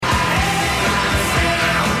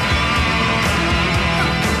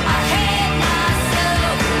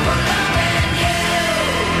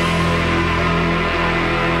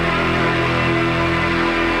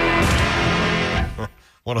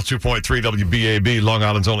102.3 WBAB, Long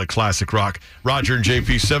Island's only classic rock. Roger and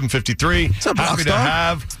JP, 753. What's up, Happy to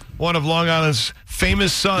have one of Long Island's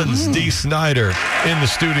famous sons, Dee Snider, in the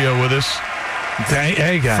studio with us.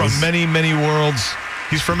 Hey, guys. From many, many worlds.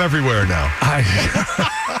 He's from everywhere now.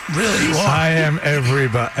 Really? You are? I am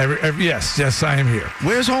everybody. Yes, I am here.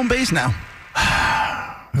 Where's home base now?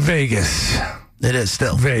 Vegas. It is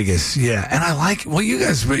still. Vegas, yeah. And I like, you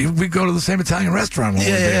guys, we go to the same Italian restaurant when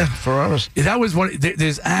we're there. Yeah, for hours. That was one.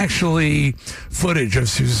 There's actually footage of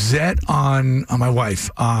Suzette on my wife,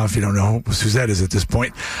 if you don't know who Suzette is at this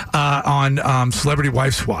point, on Celebrity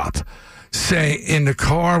Wife Swap. Say in the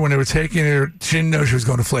car when they were taking her, she didn't know she was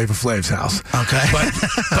going to Flavor Flav's house. Okay.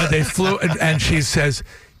 But they flew, and she says,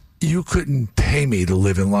 "You couldn't pay me to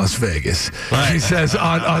live in Las Vegas." Right. She says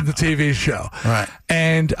on the TV show. Right.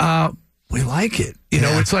 And we like it. You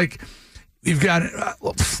know, it's like you've got.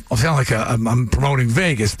 I sound like I'm promoting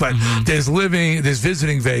Vegas, but there's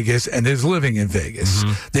visiting Vegas, and there's living in Vegas.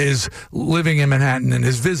 There's living in Manhattan, and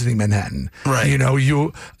there's visiting Manhattan. Right. You know,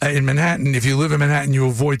 you in Manhattan, if you live in Manhattan, you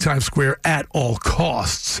avoid Times Square at all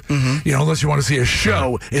costs. You know, unless you want to see a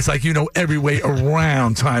show, it's like you know every way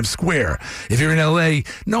around Times Square. If you're in L.A.,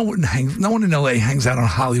 no one in L.A. hangs out on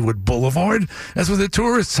Hollywood Boulevard. That's where the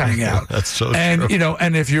tourists hang out. That's so and true. You know,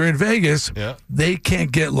 and if you're in Vegas, they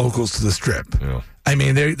can't get locals to the Strip. Yeah. I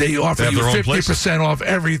mean, they offer you 50% off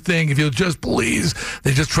everything if you'll just please.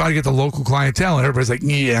 They just try to get the local clientele, and everybody's like,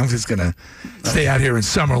 yeah, I'm just going to stay out here in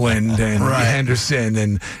Summerlin and Henderson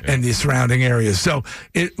and the surrounding areas. So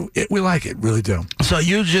we like it, really do. So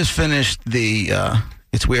you just finished the...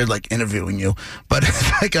 it's weird, like interviewing you, but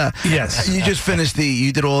it's like yes. You just finished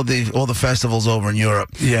you did all the festivals over in Europe.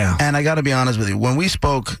 Yeah. And I got to be honest with you, when we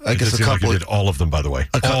spoke, I guess a couple. Like you did all of them, by the way.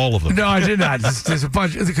 All of them. No, I did not. There's a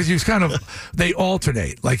bunch because you they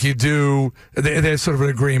alternate. Like you do, there's sort of an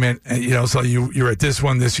agreement, and you know, so you're at this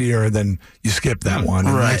one this year, and then you skip that one,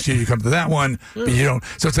 and next year you come to that one, but you don't.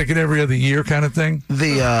 So it's like an every other year kind of thing.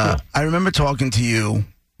 I remember talking to you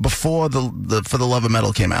before the For the Love of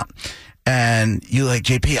Metal came out. And you like,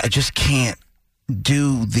 JP, I just can't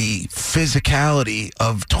do the physicality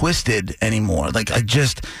of Twisted anymore. Like, I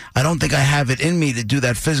don't think I have it in me to do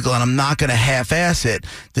that physical, and I'm not going to half-ass it.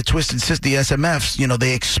 The Twisted Sister, the SMFs, you know,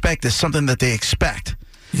 there's something that they expect.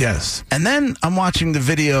 Yes. And then I'm watching the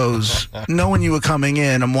videos, knowing you were coming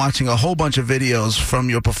in, I'm watching a whole bunch of videos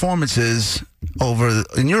from your performances over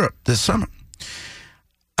in Europe this summer.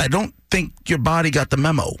 I don't think your body got the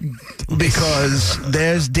memo because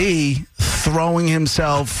there's Dee throwing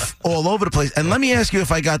himself all over the place. And let me ask you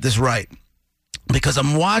if I got this right, because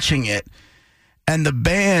I'm watching it and the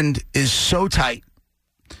band is so tight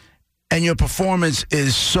and your performance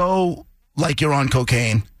is so like you're on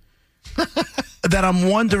cocaine that I'm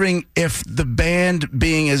wondering if the band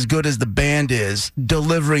being as good as the band is,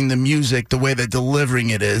 delivering the music the way they're delivering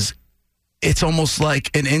it is, it's almost like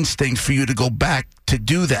an instinct for you to go back to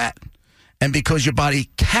do that. And because your body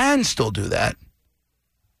can still do that,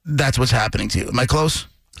 that's what's happening to you. Am I close?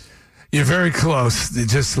 You're very close.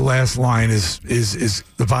 Just the last line is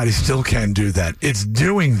the body still can do that. It's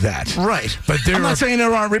doing that. Right. But I'm not saying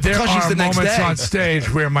there aren't repercussions the next day. There are moments on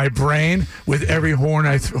stage where my brain, with every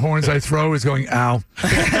horns I throw, is going, ow.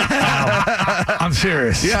 Ow. I'm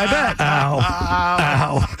serious. Yeah, I bet. Ow.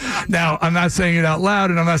 Ow. Now, I'm not saying it out loud,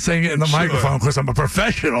 and I'm not saying it in the microphone because I'm a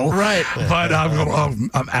professional. Right. But I'm going,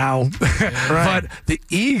 I'm ow. Right. But the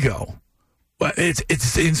ego,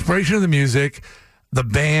 it's the inspiration of the music, the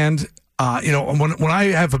band. You know, when I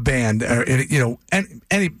have a band, you know, I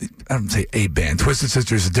don't say a band. Twisted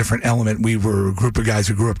Sister is a different element. We were a group of guys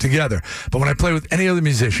who grew up together. But when I play with any other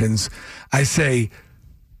musicians, I say,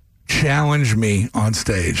 challenge me on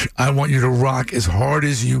stage. I want you to rock as hard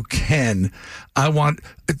as you can. I want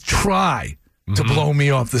try to blow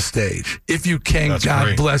me off the stage. If you can, that's God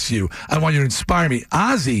great. Bless you. I want you to inspire me.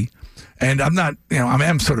 Ozzy. And I'm not, you know, I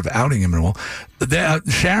am sort of outing him and all.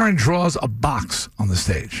 Sharon draws a box on the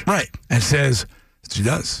stage. Right. And says, she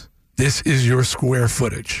does, this is your square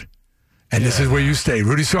footage. And this is where you stay.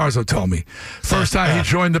 Rudy Sarzo told me. First time he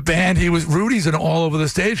joined the band, Rudy's an all over the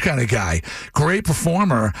stage kind of guy. Great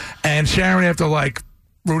performer. And Sharon, after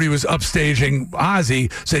Rudy was upstaging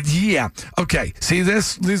Ozzy, said, yeah, okay, see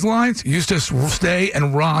these lines? You just stay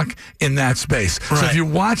and rock in that space. Right. So if you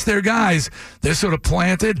watch their guys, they're sort of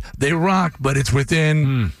planted, they rock, but it's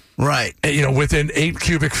within... Right. You know, within 8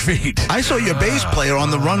 cubic feet. I saw your bass player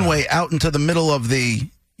on the runway out into the middle of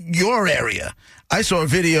your area. I saw a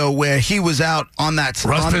video where he was out on that...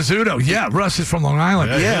 Russ Pizzuto. Yeah, Russ is from Long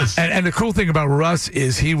Island. Yes. And the cool thing about Russ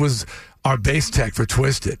is he was our bass tech for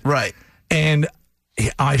Twisted. Right. And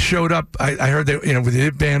I showed up. I heard that, you know, we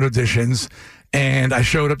did band auditions, And I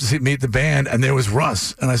showed up to meet the band, and there was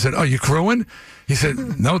Russ. And I said, "Oh, you crewing?" He said,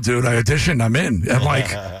 "No, dude, I auditioned. I'm in." I'm like,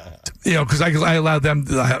 because I allowed them,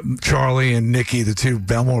 Charlie and Nikki, the two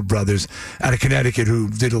Belmore brothers out of Connecticut, who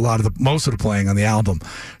did most of the playing on the album,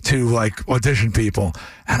 to like audition people.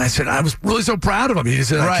 And I said, I was really so proud of him. He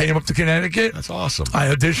said, I came up to Connecticut. That's awesome. I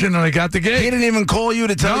auditioned and I got the gig. He didn't even call you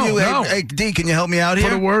to tell you, hey, Dee, can you help me out here?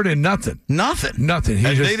 Put a word in, nothing. Nothing.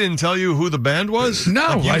 They didn't tell you who the band was?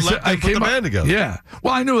 No, like I put the band together. Yeah.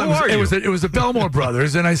 Well, I knew it was the Belmore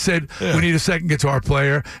brothers, and I said, we need a second guitar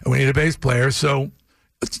player and we need a bass player. So,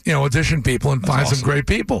 audition people and find some great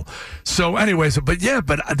people. So anyway, but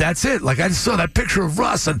that's it. Like I just saw that picture of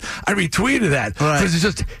Russ and I retweeted that because it's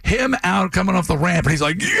just him out coming off the ramp and he's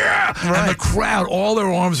like, and the crowd, all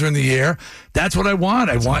their arms are in the air. That's what I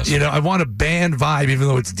want. I want a band vibe, even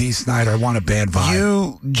though it's Dee Snider. I want a band vibe.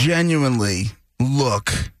 You genuinely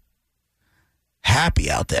look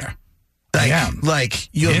happy out there. I am. Like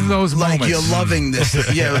you're in those moments. You're loving this.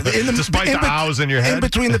 Yeah, despite the hows in your head, in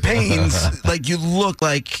between the pains, like you look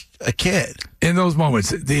like a kid. In those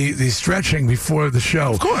moments, the stretching before the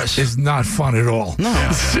show, of course, is not fun at all. No,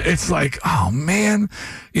 it's like, oh man,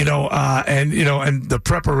 and the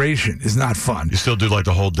preparation is not fun. You still do like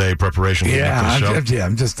the whole day preparation.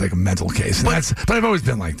 I'm just like a mental case. But I've always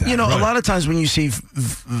been like that. A lot of times when you see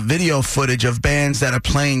video footage of bands that are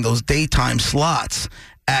playing those daytime slots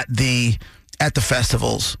at the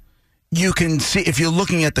festivals, you can see, if you're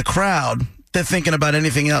looking at the crowd, they're thinking about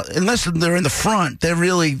anything else. Unless they're in the front, they're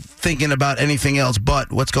really thinking about anything else but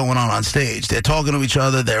what's going on stage. They're talking to each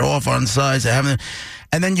other, they're off on the sides, and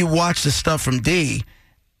then you watch the stuff from Dee,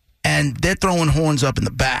 and they're throwing horns up in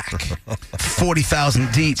the back.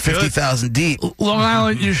 40,000 deep, 50,000 deep. Long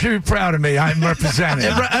Island, you should be proud of me. I'm representing.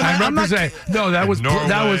 I'm representing. That was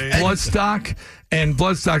Bloodstock. And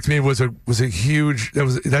Bloodstock to me was a huge.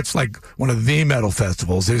 That's like one of the metal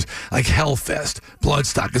festivals. There's like Hellfest.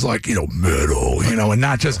 Bloodstock is like metal, and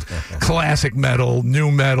not just classic metal,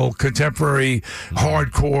 new metal, contemporary,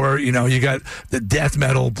 hardcore. You got the death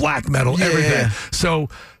metal, black metal, everything. Yeah. So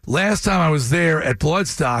last time I was there at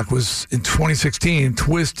Bloodstock was in 2016.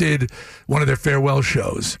 Twisted, one of their farewell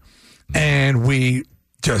shows, and we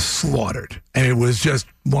just slaughtered. And it was just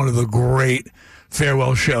one of the great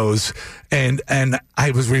farewell shows, and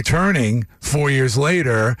I was returning 4 years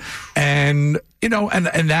later, and where did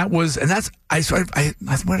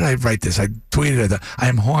I write this? I tweeted it. I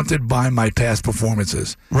am haunted by my past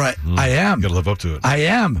performances. Right, I am. You gotta live up to it. I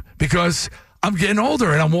am, because I'm getting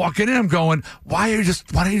older and I'm walking in. I'm going, why don't you just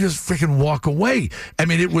freaking walk away? I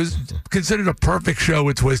mean, it was considered a perfect show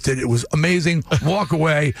with Twisted. It was amazing. Walk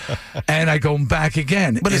away, and I go back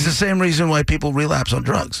again. But it's the same reason why people relapse on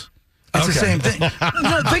drugs. It's the same thing.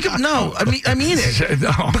 I mean it.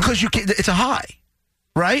 No. Because it's a high,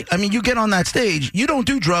 right? I mean, you get on that stage, you don't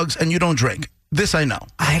do drugs and you don't drink. This I know.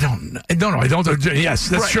 I don't know. No, I don't. Yes,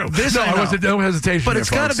 that's true. This I know. wasn't, no hesitation. But it's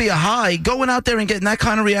got to be a high. Going out there and getting that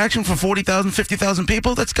kind of reaction from 40,000, 50,000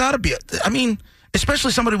 people, that's got to be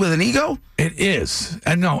especially somebody with an ego. It is.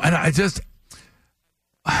 And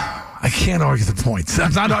I can't argue the points. I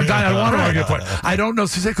don't want to argue the point. I don't know.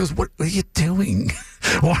 Suzette goes, what are you doing?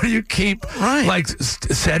 Why do you keep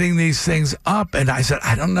setting these things up? And I said,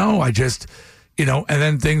 I don't know. I just, and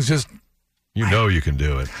then things just. You can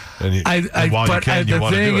do it. And the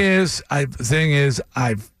thing is,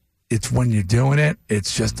 it's when you're doing it,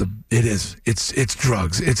 it's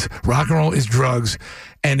drugs. It's rock and roll is drugs.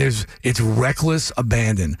 And it's reckless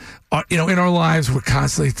abandon. In our lives, we're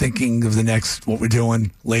constantly thinking of what we're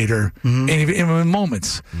doing later, and even in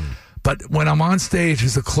moments. But when I'm on stage,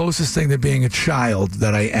 it's the closest thing to being a child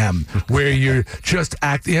that I am, where you're just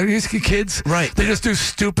acting. You see kids, right? They just do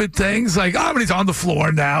stupid things like, and he's on the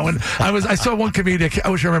floor now. And I saw one comedian, I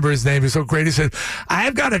wish I remember his name. He's so great. He said,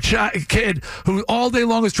 I've got a kid who all day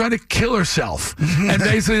long is trying to kill herself. And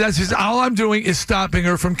basically that's just, all I'm doing is stopping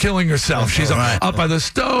her from killing herself. She's up by the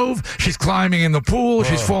stove. She's climbing in the pool.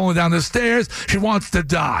 She's falling down the stairs. She wants to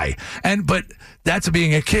die. But that's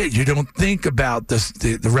being a kid. You don't think about the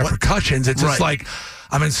repercussions. It's just like,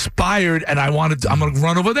 I'm inspired and I'm going to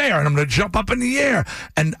run over there and I'm going to jump up in the air.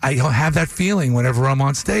 And I have that feeling whenever I'm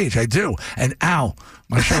on stage. I do. And ow,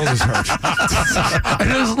 my shoulders hurt. I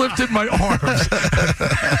just lifted my arms.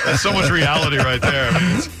 There's so much reality right there.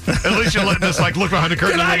 At least you're letting us look behind the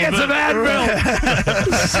curtain. Can I get some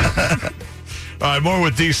Advil? All right, more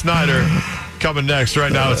with Dee Snider coming next.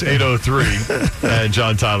 Right now it's 8:03, and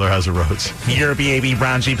John Tyler has the roads. Your BAB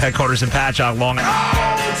Brown Jeep headquarters in Patchogue, Long Island.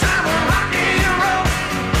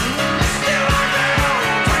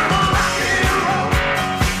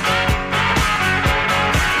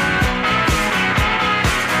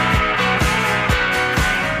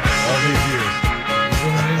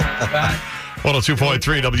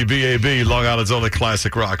 102.3 WBAB, Long Island's only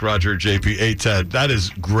classic rock. Roger, JP, 810. That is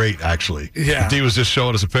great, actually. Yeah. Dee was just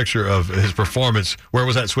showing us a picture of his performance. Where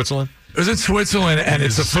was that, Switzerland? It was in Switzerland, and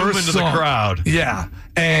it's the Zoom first into song. the crowd. Yeah,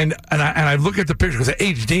 and I look at the picture because it's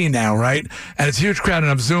HD now, right? And it's a huge crowd,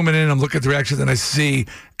 and I'm zooming in, I'm looking at the reactions, and I see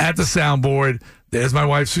at the soundboard, there's my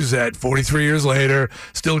wife Suzette, 43 years later,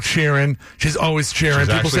 still cheering. She's always cheering. She's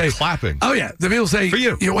People actually say, clapping. "Oh yeah," the people say, For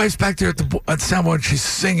you. Your wife's back there at the soundboard. She's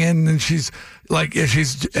singing, and she's like, yeah,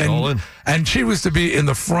 all in. and she was to be in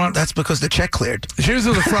the front. That's because the check cleared. She was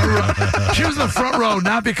in the front row. She was in the front row,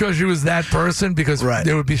 not because she was that person, because Right.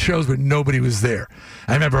 there would be shows where nobody was there.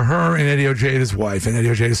 I remember her and Eddie Ojada's wife, and Eddie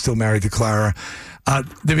Ojada is still married to Clara.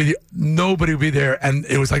 Nobody would be there, and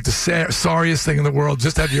it was like the sorriest thing in the world.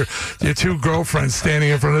 Just have your two girlfriends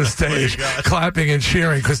standing in front of the stage, clapping and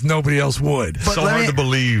cheering because nobody else would. But So hard to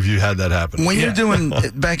believe you had that happen. When you're doing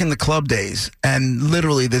back in the club days, and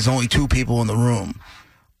literally there's only two people in the room,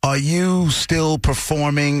 are you still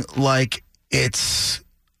performing like it's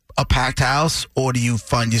a packed house, or do you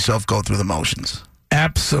find yourself go through the motions?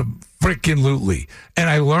 Absolutely. And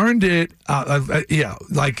I learned it, okay,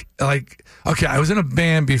 I was in a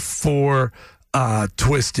band before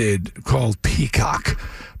Twisted called Peacock,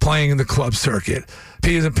 playing in the club circuit.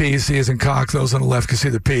 P is in P, C is in cock. Those on the left can see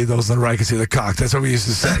the P, those on the right can see the cock. That's what we used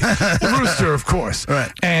to say. Rooster, of course.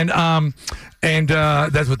 Right. And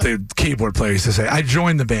that's what the keyboard player used to say. I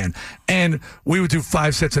joined the band, and we would do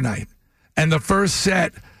 5 sets a night. And the first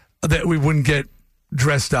set that we wouldn't get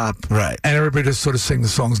dressed up, right, and everybody just sort of sing the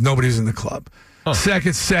songs. Nobody's in the club.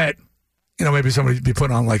 Second set, maybe somebody be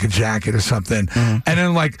put on like a jacket or something, and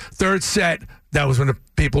then like third set, that was when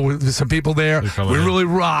some people there. We really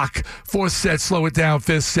rock. Fourth set, slow it down.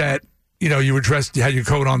 Fifth set, you were dressed, you had your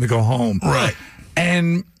coat on to go home, right?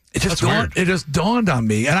 And it just dawned on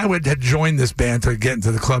me, and I had joined this band to get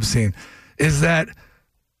into the club scene, is that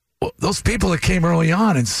those people that came early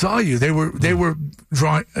on and saw you, they were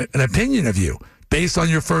drawing an opinion of you based on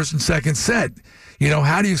your first and second set.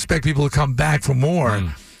 How do you expect people to come back for more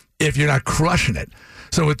if you're not crushing it?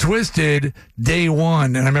 So with Twisted, day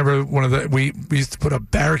one, and I remember we used to put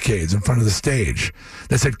up barricades in front of the stage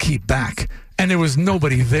that said "Keep Back," and there was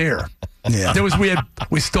nobody there. Yeah.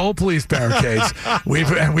 We stole police barricades. We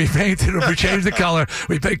painted them. We changed the color.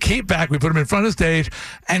 We put "Keep Back." We put them in front of the stage,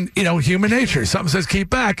 and human nature. Something says "Keep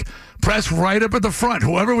Back." Press right up at the front.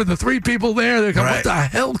 Whoever with the 3 people there, they come, What the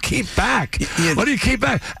hell? Keep back. What do you keep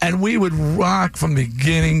back? And we would rock from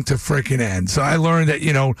beginning to freaking end. So I learned that,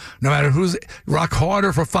 no matter rock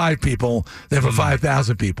harder for 5 people than for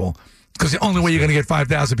 5,000 people. Because the only way you're going to get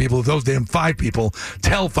 5,000 people is those damn 5 people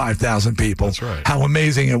tell 5,000 people how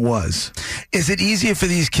amazing it was. Is it easier for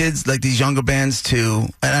these kids, like these younger bands,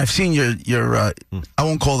 and I've seen your I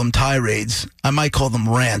won't call them tirades, I might call them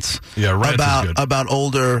rants. Yeah, rants is good. About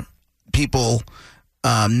older people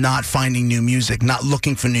not finding new music, not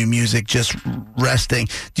looking for new music, just resting.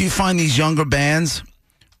 Do you find these younger bands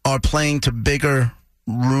are playing to bigger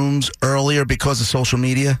rooms earlier because of social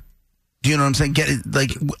media? Do you know what I'm saying?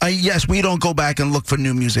 Yes, we don't go back and look for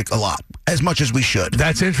new music a lot, as much as we should.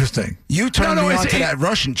 That's interesting. You turned me on to that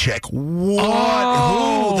Russian chick. What?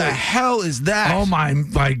 Oh. Who the hell is that? Oh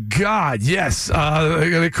my God! Yes,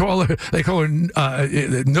 they call her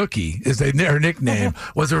Nookie. Is her nickname?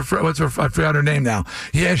 What's her? I forgot her name now.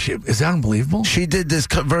 Yeah, is that unbelievable? She did this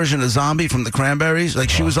version of Zombie from the Cranberries.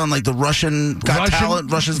 Like she was on like the Russian's Got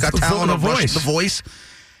Talent, The Voice.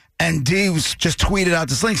 And Dee just tweeted out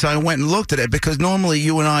this link, so I went and looked at it, because normally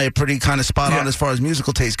you and I are pretty kind of spot on as far as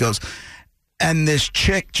musical taste goes. And this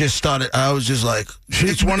chick just started, I was just like,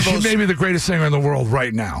 it's one of those. She may be the greatest singer in the world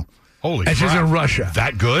right now. Holy and crap. She's in Russia.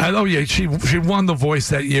 That good? Oh, yeah. She won The Voice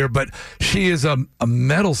that year, but she is a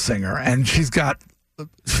metal singer, and she's like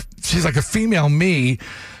a female me.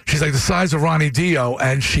 She's like the size of Ronnie Dio,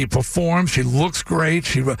 and she performs. She looks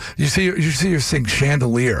great. You see her sing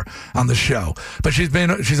Chandelier on the show. But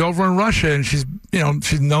she's over in Russia, and she's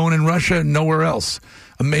known in Russia and nowhere else.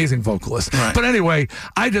 Amazing vocalist. Right. But anyway,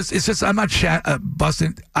 I'm not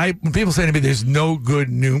busting. When people say to me, "There's no good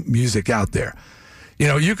new music out there,"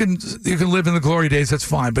 you can live in the glory days, that's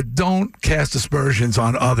fine, but don't cast aspersions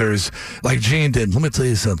on others like Gene did. Let me tell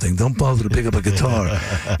you something. Don't bother to pick up a guitar.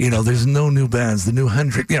 There's no new bands. The new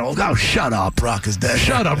Hendrix. Oh, shut up. Rock is dead.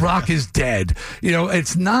 Shut up. Rock is dead.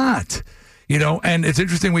 It's not. And it's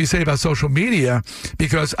interesting what you say about social media,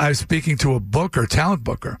 because I was speaking to a talent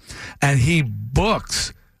booker, and he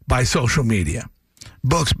books by social media.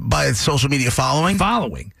 Books by social media following? Wow.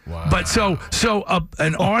 But so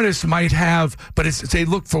an artist might have, but they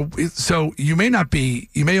look for, so you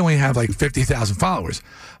may only have like 50,000 followers,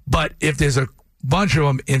 but if there's a bunch of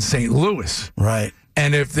them in St. Louis. Right.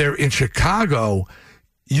 And if they're in Chicago,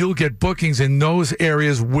 you'll get bookings in those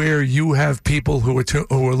areas where you have people who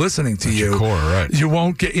are listening to you. Core, right. You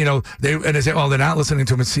won't get, they say, they're not listening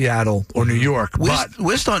to them in Seattle or New York.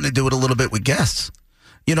 We're starting to do it a little bit with guests.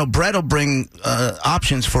 Brett will bring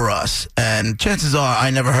options for us, and chances are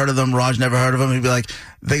I never heard of them. Raj never heard of them. He'd be like,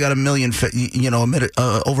 they got over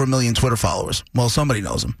 1 million Twitter followers. Well, somebody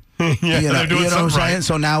knows them. They're doing what I'm saying? right.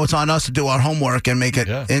 So now it's on us to do our homework and make it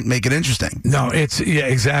interesting. No,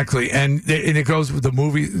 exactly, and it goes with the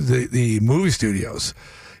movie. The movie studios,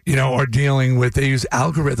 are dealing with. They use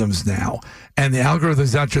algorithms now, and the algorithm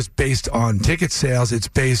is not just based on ticket sales. It's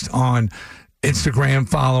based on Instagram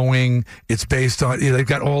following. It's based on they've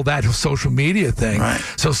got all that social media thing. Right.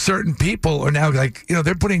 So certain people are now like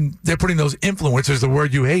they're putting those influencers, the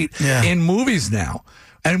word you hate, in movies now.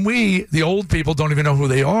 And we, the old people, don't even know who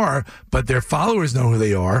they are, but their followers know who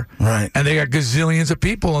they are. Right. And they got gazillions of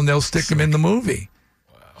people, and they'll stick them in the movie.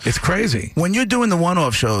 Wow. It's crazy. When you're doing the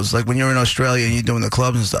one-off shows, like when you're in Australia and you're doing the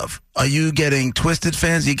clubs and stuff, are you getting Twisted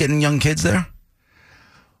fans? Are you getting young kids there?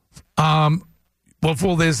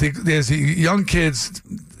 Well, there's the young kids.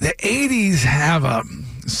 The 80s have a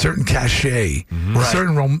certain cachet, a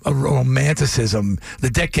certain romanticism,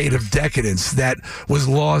 the decade of decadence that was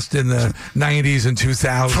lost in the 90s and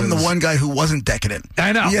 2000s. From the one guy who wasn't decadent.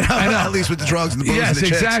 I know. I know. At least with the drugs and the booze and the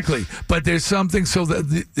chicks. Yes, exactly. But there's something so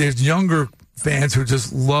that there's younger fans who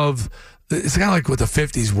just love. It's kind of like what the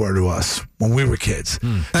 50s were to us when we were kids.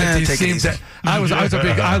 50s seems that I loved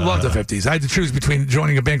the 50s. I had to choose between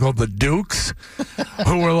joining a band called the Dukes,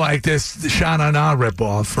 who were like this Sha Na Na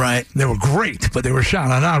ripoff. Right. They were great, but they were Sha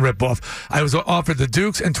Na Na ripoff. I was offered the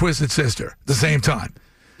Dukes and Twisted Sister at the same time.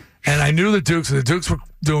 And I knew the Dukes, and the Dukes were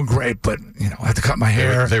doing great, but, I had to cut my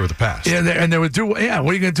hair. They were the past. Yeah, and they would what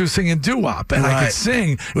are you going to do singing doo-wop? And I could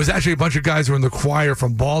sing. It was actually a bunch of guys who were in the choir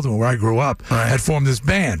from Baltimore, where I grew up, had formed this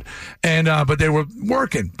band. And but they were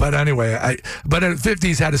working. But anyway, but the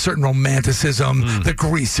 50s had a certain romanticism, the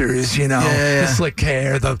greasers, the slick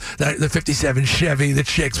hair, the 57 Chevy, the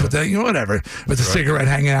chicks with the, whatever, with the cigarette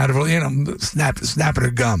hanging out of it, snapping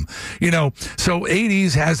a gum. So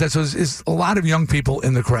 80s has that. So it's a lot of young people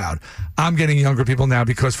in the crowd. I'm getting younger people now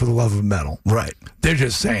because For the Love of Metal. Right. They're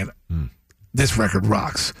just saying, this record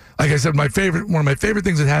rocks. Like I said, one of my favorite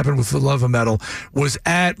things that happened with For the Love of Metal was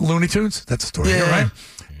at Looney Tunes. That's the story, right?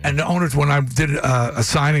 And the owners, when I did a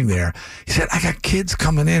signing there, he said, I got kids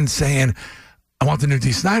coming in saying, I want the new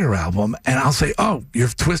Dee Snider album. And I'll say, oh, you're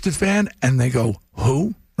a Twisted fan? And they go,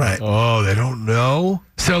 who? Right. Oh, they don't know?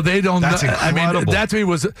 So they don't That's know. incredible. That to me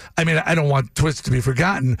was, I don't want Twisted to be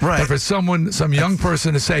forgotten. Right. But for some young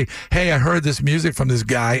person to say, hey, I heard this music from this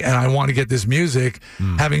guy and I want to get this music,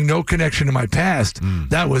 having no connection to my past,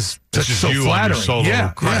 that was just so flattering. Solo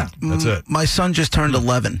That's it. My son just turned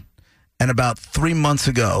 11, and about 3 months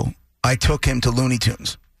ago, I took him to Looney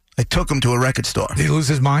Tunes. I took him to a record store. Did he lose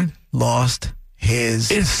his mind? Lost his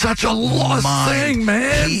It's such a lost mind. thing,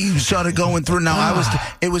 man. He started going through. Now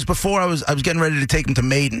it was before I was getting ready to take him to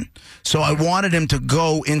Maiden, so I wanted him to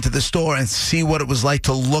go into the store and see what it was like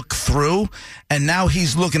to look through. And now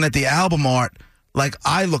he's looking at the album art like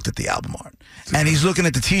I looked at the album art, and he's looking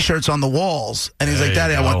at the T-shirts on the walls, and he's like,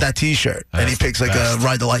 "Daddy, I want that T-shirt." And he picks like a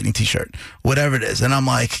Ride the Lightning T-shirt, whatever it is, and I'm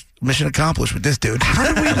like, mission accomplished with this dude. How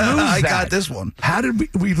did we lose that? I got this one. How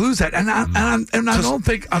did we lose that? And I don't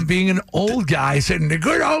think I'm being an old guy saying the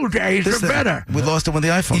good old days are better. We lost it when the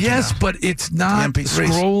iPhone came Yes, out. but it's not The MP3s.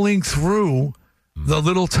 scrolling through the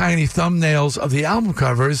little tiny thumbnails of the album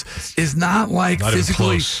covers is not like Not even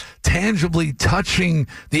physically, close. tangibly touching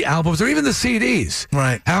the albums or even the CDs.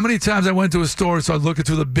 Right. How many times I went to a store and started looking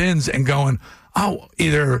through the bins and going,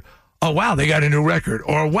 either, oh wow, they got a new record,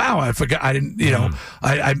 or wow, I forgot, I didn't,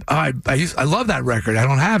 I love that record, I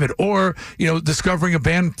don't have it, or discovering a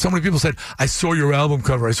band. So many people said, I saw your album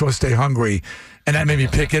cover, I saw Stay Hungry, and that made me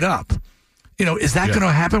pick it up. Is that going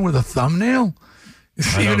to happen with a thumbnail?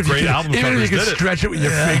 Even if great album you covers can did it. stretch it with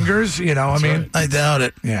your fingers, I doubt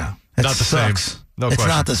it. Yeah. It Not the sucks. same. No it's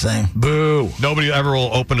question. not the same. Boo. Nobody ever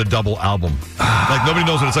will open a double album. Like, nobody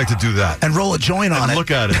knows what it's like to do that. And roll a joint on And it.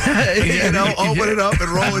 look at it. Open it up and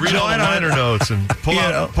roll a Read all the joint on liner it. notes and pull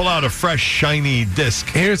out a fresh, shiny disc.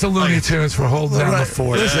 Here's the Looney Tunes for holding down the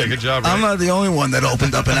fort. Yeah, good job, I'm Ray. not the only one that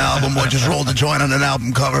opened up an album or just rolled a joint on an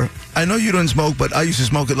album cover. I know you don't smoke, but I used to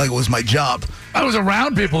smoke it like it was my job. I was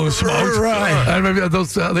around people who smoked. Right. I remember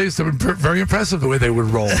they used to be very impressive the way they would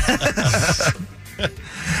roll.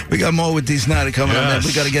 We got more with Dee Snider coming up, man. Yes.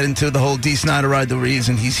 We got to get into the whole Dee Snider Ride the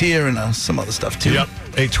Reason. He's here and some other stuff, too. Yep,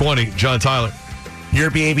 8:20, John Tyler. Your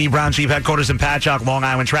BAB Brown Jeep headquarters in Patchogue, Long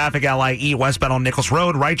Island traffic, LIE, westbound on Nichols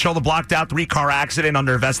Road. Right shoulder blocked out, 3-car accident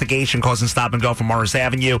under investigation causing stop and go from Morris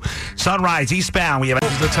Avenue. Sunrise, eastbound. We have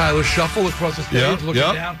The Tyler Shuffle across the stage, looking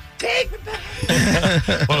down. Take me back.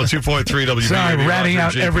 102.3 WBAB. Sorry, I'm ratting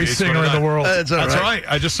out every singer in the world. That's all right.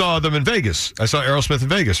 I just saw them in Vegas. I saw Aerosmith in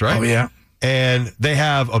Vegas, right? Oh, yeah. And they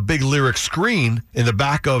have a big lyric screen in the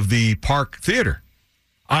back of the Park Theater.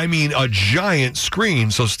 I mean, a giant screen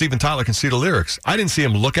so Steven Tyler can see the lyrics. I didn't see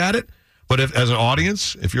him look at it, but as an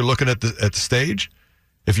audience, if you're looking at the stage,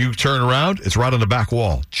 if you turn around, it's right on the back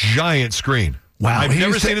wall. Giant screen. Wow. I've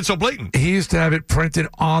never seen it so blatant. He used to have it printed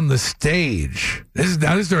on the stage. This is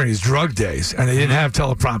during his drug days, and they didn't have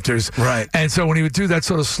teleprompters. Right. And so when he would do that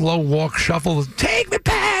sort of slow walk shuffle, take me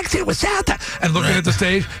back to what's out there, and looking at the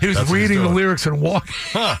stage, he was reading the lyrics and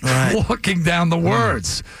walking down the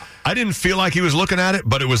words. I didn't feel like he was looking at it,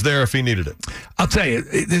 but it was there if he needed it. I'll tell you,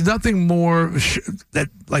 there's nothing more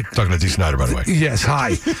Talking to Dee Snider, by the way. Yes,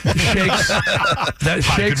 hi.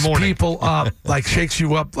 Shakes people up, shakes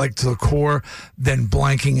you up like to the core, than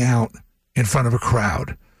blanking out in front of a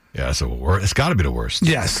crowd. Yeah, so it's got to be the worst.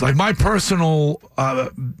 Yes, like my personal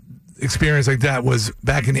experience like that was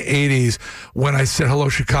back in the 80s when I said hello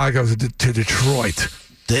Chicago to Detroit.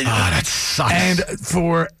 That sucks. And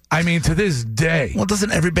to this day. Well,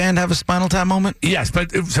 doesn't every band have a Spinal Tap moment? Yes,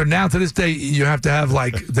 but so now to this day, you have to have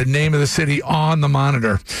the name of the city on the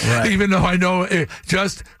monitor. Right. Even though I know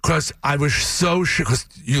just because I was so sure, because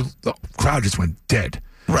the crowd just went dead.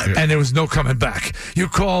 Right. And there was no coming back. You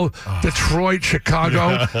call Detroit,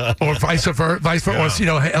 Chicago, or vice versa,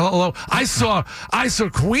 or hello. I saw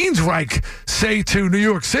Queensryche say to New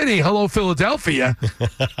York City, "Hello, Philadelphia."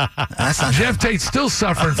 Jeff Tate's still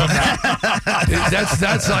suffering from that.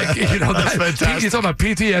 That's like that's fantastic. You're talking about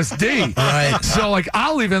PTSD, right? So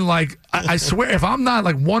I'll even I swear if I'm not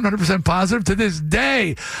 100% positive to this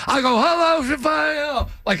day, I go hello, Chicago.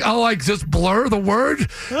 I'll just blur the word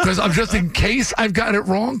because I'm just in case I've got it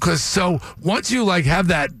wrong. Because once you have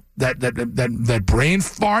that brain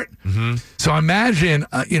fart, so imagine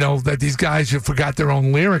that these guys forgot their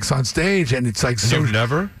own lyrics on stage, and it's so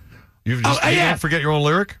you don't forget your own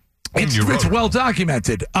lyric. It's well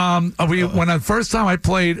documented. When the first time I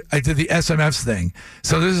did the SMFs thing.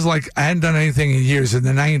 So this is I hadn't done anything in years. In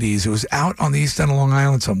the 90s, it was out on the East End of Long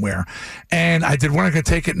Island somewhere, and I did "We're Not Gonna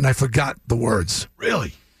Take It," and I forgot the words.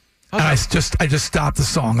 Really? And I just stopped the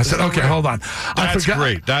song. I said, "Okay, hold on." That's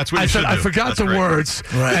great. That's what you should do. I forgot the words.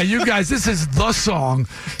 Right. And you guys, this is the song.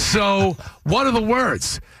 So what are the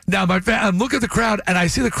words? Now I look at the crowd, and I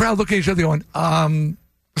see the crowd looking at each other, going,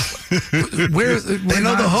 "Where's they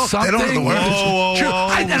know the hook? They don't know the words."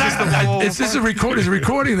 Whoa. This is a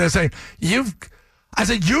recording. They're saying I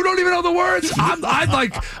said, "You don't even know the words."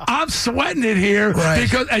 I'm sweating it here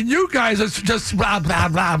because, and you guys are just blah blah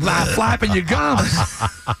blah blah flapping your gums.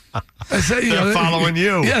 I said, they're following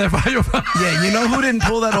you. Yeah, they're following. Yeah, you know who didn't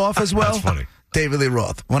pull that off as well? That's funny. David Lee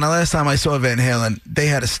Roth. When last time I saw Van Halen, they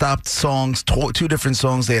had to stop songs, two different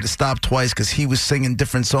songs. They had to stop twice because he was singing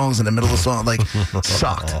different songs in the middle of the song.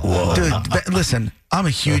 Sucked. Whoa. Dude, listen, I'm a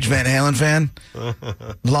huge Van Halen fan.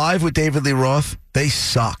 Live with David Lee Roth, they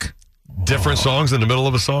suck. Different songs in the middle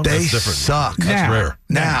of a song? They That's different. suck. That's rare.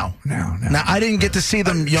 Now, I didn't get to see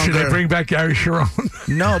them younger. Should I bring back Gary Sharon?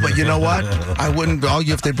 No, but you know what? I wouldn't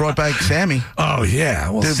argue if they brought back Sammy. Oh, yeah.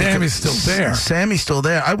 Well, Dude, Sammy's still there. Sammy's still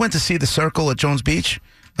there. I went to see The Circle at Jones Beach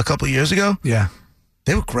a couple of years ago. Yeah.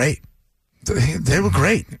 They were great. They were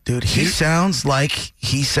great, dude. He sounds like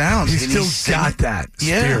he sounds. He's still got that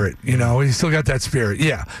spirit, He's still got that spirit,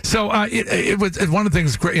 yeah. So it was one of the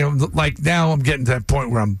things great, now I'm getting to that point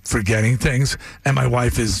where I'm forgetting things, and my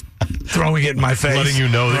wife is throwing it in my face, letting you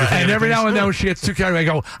know that. And every now and then when she gets too carried away, I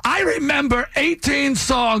go, I remember 18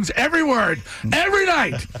 songs, every word, every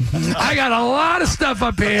night. I got a lot of stuff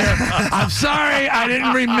up here. I'm sorry, I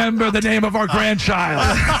didn't remember the name of our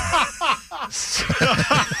grandchild.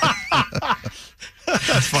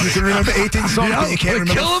 That's funny. You can remember 18 songs, but you can't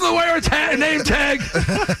remember. Kill him to wear a name tag.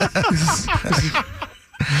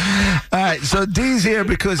 All right, so Dee's here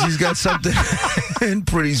because he's got something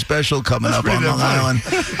pretty special coming up on Long Island.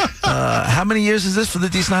 How many years is this for the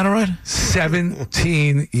Dee Snider ride?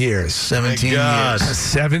 17 years. 17 years.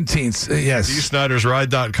 17, yes.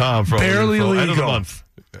 DeeSnidersRide.com for barely legal. End of the month.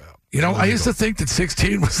 I used to think that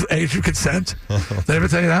 16 was the age of consent. Did I ever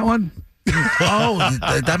tell you that one? Oh,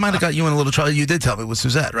 that might have got you in a little trouble. You did tell me it was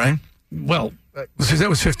Suzette, right? Well, Suzette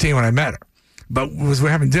was 15 when I met her. But we're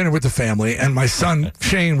having dinner with the family, and my son,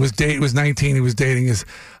 Shane, was 19. He was dating a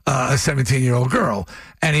 17-year-old girl.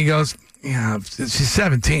 And he goes, yeah, she's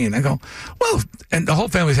 17. I go, well, and the whole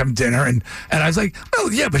family's having dinner. And I was like,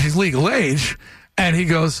 well, yeah, but she's legal age. And he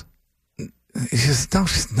goes, he says, no,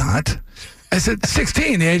 she's not. I said,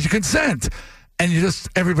 16, the age of consent. And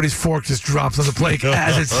everybody's fork just drops on the plate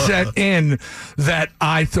as it set in that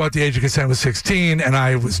I thought the age of consent was 16 and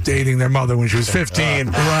I was dating their mother when she was 15.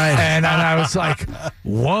 Right. And I was like,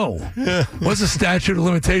 whoa, what's the statute of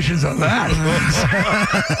limitations on that?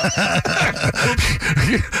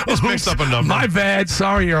 Just mixed up a number. My bad.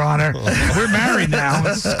 Sorry, Your Honor. We're married now.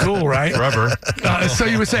 It's cool, right? Forever. So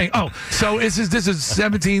you were saying, so this is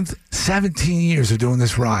 17 years of doing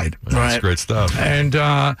this ride. That's great stuff. And,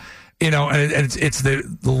 and it's the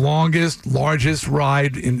longest, largest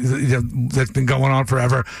ride that's been going on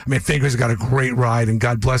forever. I mean, Finger's got a great ride, and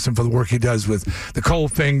God bless him for the work he does with the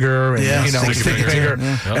cold finger and sticky finger.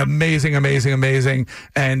 Yeah. Amazing.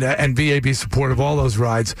 And VAB support of all those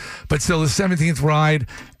rides. But still, the 17th ride,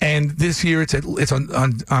 and this year it's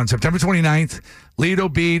on September 29th. Lido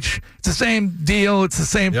Beach. It's the same deal. It's the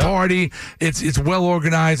same party. It's well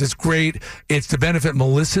organized. It's great. It's to benefit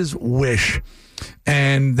Melissa's Wish.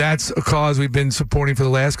 And that's a cause we've been supporting for the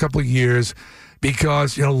last couple of years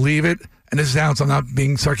because, leave it, and this sounds, I'm not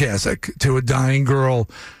being sarcastic, to a dying girl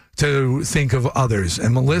to think of others.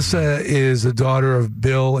 And Melissa is the daughter of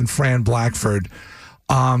Bill and Fran Blackford,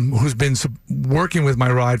 who's been working with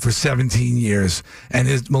my ride for 17 years. And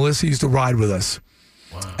Melissa used to ride with us.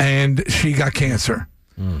 Wow. And she got cancer.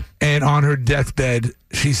 And on her deathbed,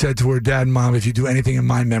 she said to her dad and mom, if you do anything in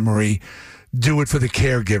my memory, do it for the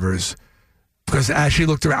caregivers. Because as she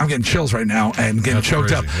looked around, I'm getting chills right now and getting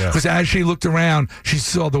choked up. Because as she looked around, she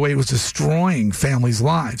saw the way it was destroying families'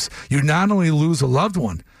 lives. You not only lose a loved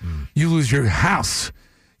one, you lose your house,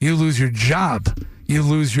 you lose your job, you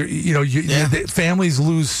lose your, families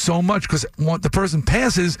lose so much because the person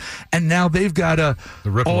passes and now they've got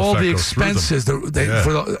all the expenses.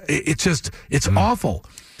 It's awful.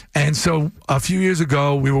 And so a few years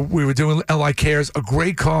ago, we were doing LI Cares, a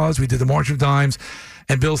great cause. We did the March of Dimes.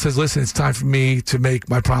 And Bill says, listen, it's time for me to make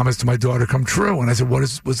my promise to my daughter come true. And I said,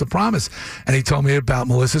 was the promise? And he told me about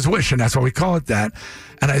Melissa's Wish, and that's why we call it that.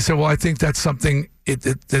 And I said, well, I think that's something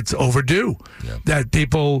that's overdue. Yeah. That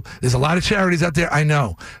there's a lot of charities out there, I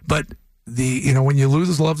know. But when you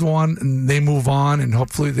lose a loved one and they move on and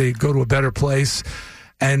hopefully they go to a better place,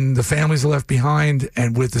 and the families are left behind,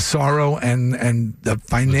 and with the sorrow and the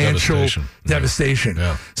financial devastation.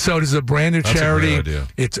 Yeah. So this is a brand new charity.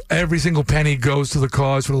 It's every single penny goes to the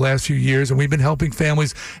cause for the last few years, and we've been helping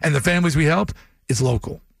families. And the families we help, it's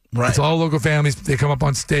local. Right. It's all local families. They come up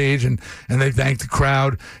on stage and they thank the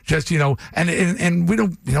crowd. Just, and we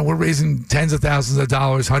don't, we're raising tens of thousands of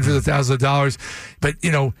dollars, hundreds of thousands of dollars. But,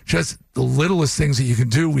 just the littlest things that you can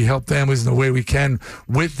do, we help families in the way we can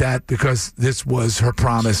with that because this was her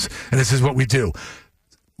promise and this is what we do.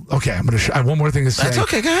 Okay, I have one more thing to say. That's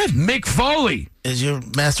okay, go ahead. Mick Foley is your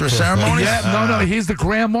master of ceremonies? Yeah, no, he's the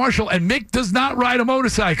Grand Marshal, and Mick does not ride a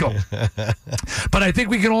motorcycle. But I think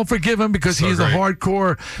we can all forgive him because he is a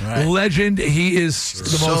hardcore legend. He is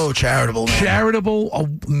the most charitable,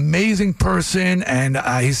 amazing person, and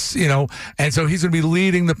he's and so he's going to be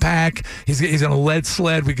leading the pack. He's on a lead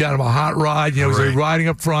sled. We got him a hot rod. He's riding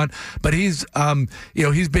up front, but he's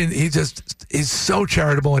he's so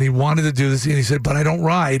charitable, and he wanted to do this, and he said, "But I don't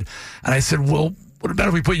ride." And I said, well, what about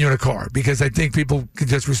if we put you in a car? Because I think people can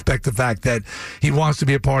just respect the fact that he wants to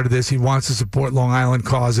be a part of this. He wants to support Long Island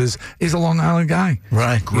causes. He's a Long Island guy.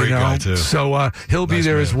 Right. Great guy, too. So he'll be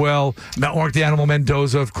there as well. Mark the Animal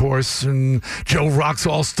Mendoza, of course, and Joe Rock's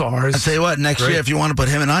All-Stars. I'll tell you what, next year, if you want to put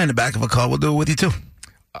him and I in the back of a car, we'll do it with you, too.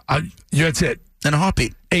 That's it. In a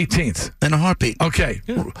heartbeat. 18th. In a heartbeat. Okay.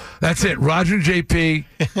 That's it. Roger and JP,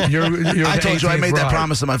 you're I told you I made that ride.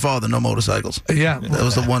 promise to my father, no motorcycles. Yeah. That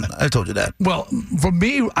was the one. I told you that. Well, for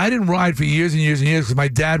me, I didn't ride for years and years and years because my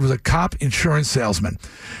dad was a cop insurance salesman.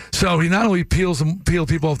 So he not only peeled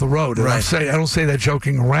people off the road, and I don't say that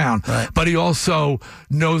joking around, but he also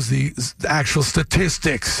knows the actual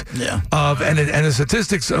statistics of and the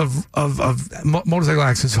statistics of motorcycle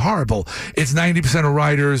accidents is horrible. It's 90% of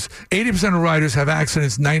riders, 80% of riders have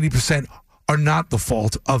accidents. 90% are not the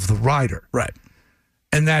fault of the rider. Right.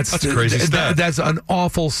 And that's a crazy stat. That's an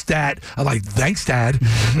awful stat. I'm like, thanks, Dad.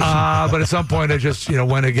 But at some point, I just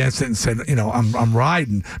went against it and said, I'm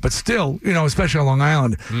riding. But still, especially on Long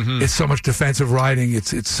Island, it's so much defensive riding.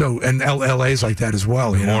 It's so, and LA's like that as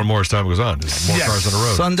well. More and more as time goes on. There's more cars on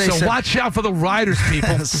the road. Watch out for the riders,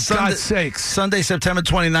 people. For God's sakes. Sunday, September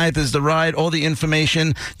 29th is the ride. All the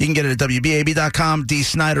information, you can get it at WBAB.com,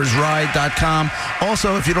 DSnidersRide.com.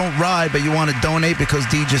 Also, if you don't ride, but you want to donate because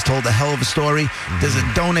Dee just told a hell of a story, there's a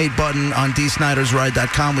donate button on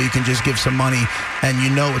DSnidersRide.com where you can just give some money and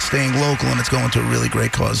it's staying local and it's going to a really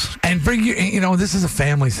great cause. And bring this is a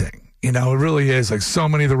family thing. You know, it really is. Like so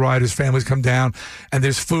many of the riders' families come down, and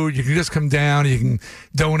there's food. You can just come down, you can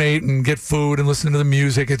donate and get food and listen to the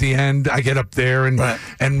music at the end. I get up there, and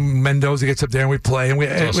Mendoza gets up there, and we play, and we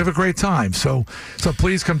have a great time. So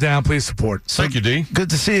please come down, please support. Thank you, D. Good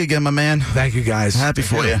to see you again, my man. Thank you, guys. Happy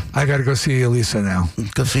for you. I got to go see Elisa now.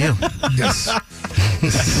 Good for you. Yes.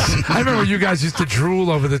 I remember you guys used to drool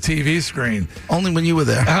over the TV screen. Only when you were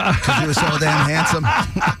there, because you were so damn handsome.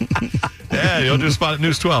 Yeah, you'll do a spot at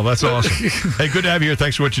News 12. That's awesome. Hey, good to have you here.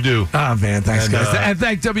 Thanks for what you do. Oh, man. Thanks, guys. And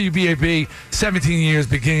thank WBAB. 17 years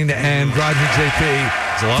beginning to end. Rodney JP.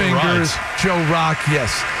 Fingers. Joe Rock.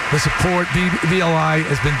 Yes. The support. VLI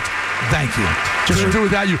has been... Thank you. Just do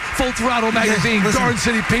without you. Full Throttle Magazine, Garden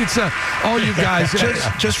City Pizza, all you guys.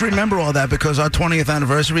 Just remember all that, because our 20th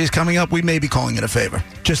anniversary is coming up. We may be calling it a favor.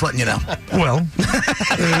 Just letting you know. Well,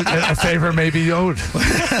 a favor may be owed.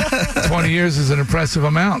 20 years is an impressive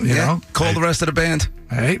amount, you know. Call the rest of the band.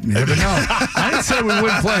 Hey, you never know. I didn't say we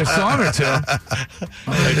wouldn't play a song or two.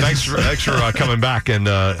 Hey, thanks for coming back, and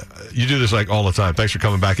you do this like all the time. Thanks for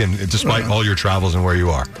coming back, and despite all your travels and where you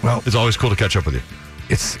are. Well, it's always cool to catch up with you.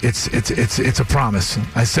 It's a promise.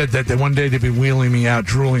 I said that one day they'd be wheeling me out,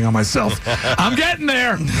 drooling on myself. I'm getting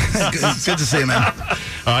there. Good to see you, man.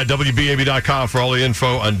 All right, WBAB.com for all the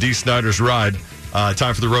info on Dee Snider's ride.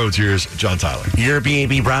 Time for the roads. Here's John Tyler. Your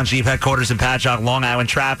BAB Brown Jeep headquarters in Patchogue, Long Island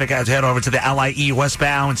traffic. As we head over to the LIE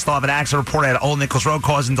westbound, still have an accident report at Old Nichols Road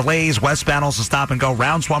causing delays. Westbound also stop and go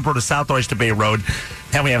round Swamp Road to South Oyster Bay Road.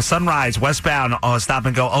 And we have Sunrise westbound stop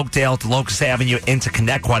and go Oakdale to Locust Avenue into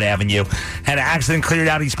Connecticut Avenue. Had an accident cleared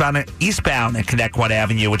out eastbound at Connecticut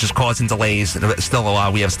Avenue, which is causing delays.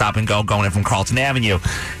 Still, we have stop and go going in from Carlton Avenue.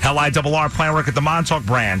 LIRR plan work at the Montauk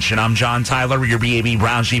branch. And I'm John Tyler, your BAB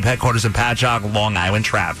Brown Jeep headquarters in Patchogue, Long Island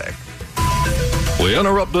traffic. We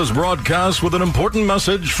interrupt this broadcast with an important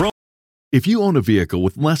message from... If you own a vehicle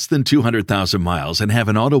with less than 200,000 miles and have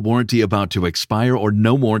an auto warranty about to expire or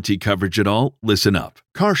no warranty coverage at all, listen up.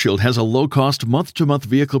 CarShield has a low-cost month-to-month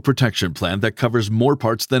vehicle protection plan that covers more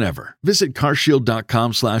parts than ever. Visit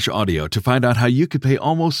carshield.com/audio to find out how you could pay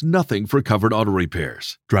almost nothing for covered auto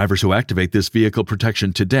repairs. Drivers who activate this vehicle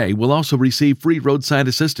protection today will also receive free roadside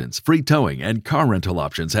assistance, free towing, and car rental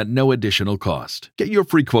options at no additional cost. Get your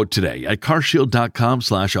free quote today at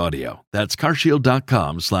carshield.com/audio. That's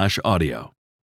carshield.com/audio.